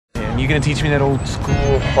You gonna teach me that old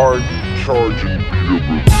school hard charging beat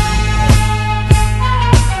up?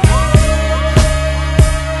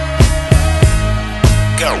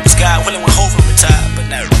 Go, Scott willing when Hova retired, but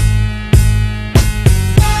now.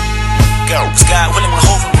 Go, Scott willing when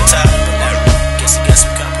Hova retired, but now. Guess he got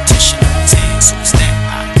some competition on his hands, so it's that.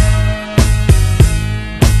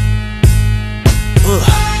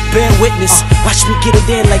 Bear witness, watch me get it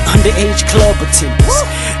in like underage club attendants.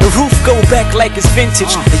 The roof go back like it's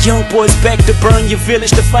vintage. The young boys back to burn your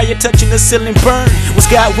village. The fire touching the ceiling burn. Was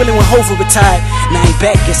God willing when Hova retired? Now he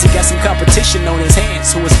back, guess he got some competition on his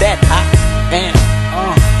hands. Who was that? Man,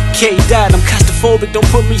 K died, I'm claustrophobic. Don't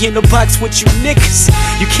put me in a box with you niggas.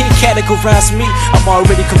 You can't categorize me. I'm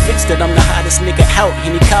already convinced that I'm the hottest nigga out.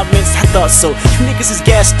 Any comments? I thought so. You niggas is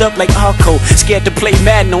gassed up like Arco, scared to play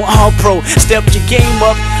Madden on All Pro. Step your game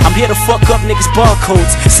up, I'm here to fuck up niggas'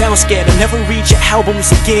 barcodes. Sound scared, I never read your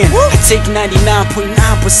albums again. I take 99.9%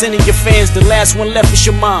 of your fans. The last one left is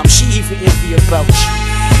your mom. She even envy about you.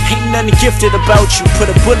 Ain't nothing gifted about you.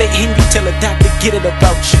 Put a bullet in you, tell a doctor get it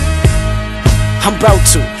about you. I'm about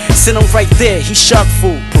to send him right there, he shark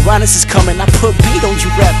food. Piranhas is coming, I put beat on you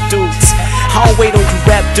rap dudes. I don't wait on you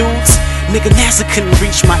rap dudes. Nigga, NASA couldn't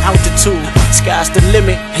reach my altitude. Sky's the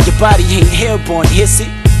limit, and your body ain't airborne, is it?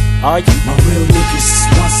 Are you? My real niggas,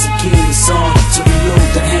 once again it's on to reload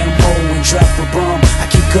the ammo and drop a bomb. I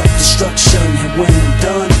kick up destruction, and when I'm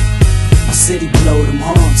done, my city blow them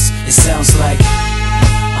horns. It sounds like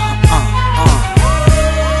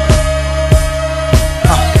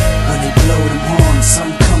when they blow them horns,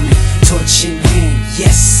 I'm coming, torch in hand,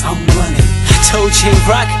 yes, I'm running. I told you ain't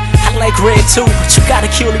rock, I like red too, but you gotta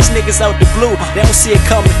kill these niggas out the blue. They don't see it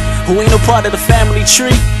coming, who ain't no part of the family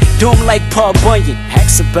tree. Do 'em like Paul Bunyan,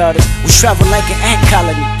 ask about us. We travel like an ant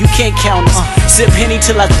colony, you can't count us. Sip Henny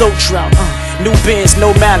till our throat drown. New bins,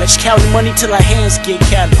 no mileage, counting money till our hands get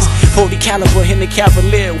callous. 40 caliber in the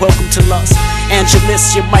Cavalier, welcome to Los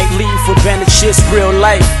Angeles. You might leave for bandages, real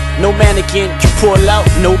life. No mannequin, you pull out,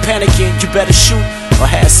 no panicking. You better shoot or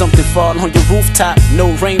have something fall on your rooftop,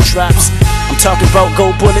 no raindrops. I'm talking about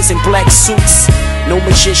gold bullets and black suits. No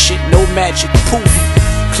magician, no magic, poof.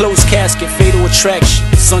 Closed casket, fatal attraction.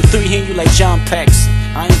 Son 3 hitting you like John Paxson.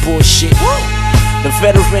 I ain't bullshit. The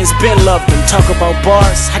veterans been loved them. Talk about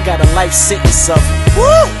bars, I got a life sentence of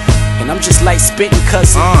them. And I'm just like spitting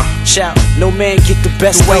cousin. Shout, no man get the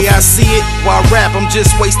best. The way I see it, while I rap, I'm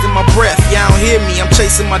just wasting my breath. Y'all don't hear me, I'm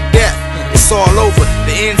chasing my death. It's all over,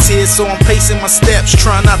 the end's here, so I'm pacing my steps,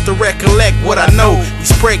 trying not to recollect what I know.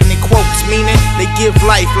 These pregnant quotes, meaning they give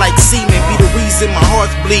life like semen, be the reason my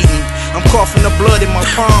heart's bleeding. I'm coughing the blood in my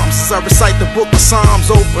palms as I recite the book of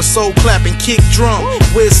Psalms over soul clap and kick drum.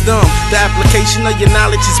 Wisdom, the application of your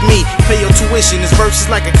knowledge is me. Pay your tuition, this verse is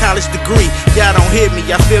like a college degree. Y'all don't hear me,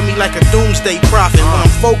 y'all feel me like a doomsday prophet. When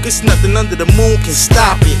I'm focused, nothing under the moon can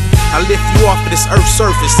stop it. I lift you off of this earth's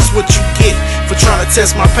surface, that's what you get for trying to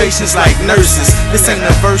test my patience like nurses. This ain't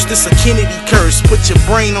a verse, this a Kennedy curse. Put your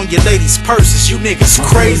brain on your lady's purses, you niggas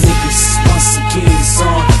crazy. Niggas, once again it's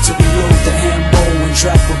on to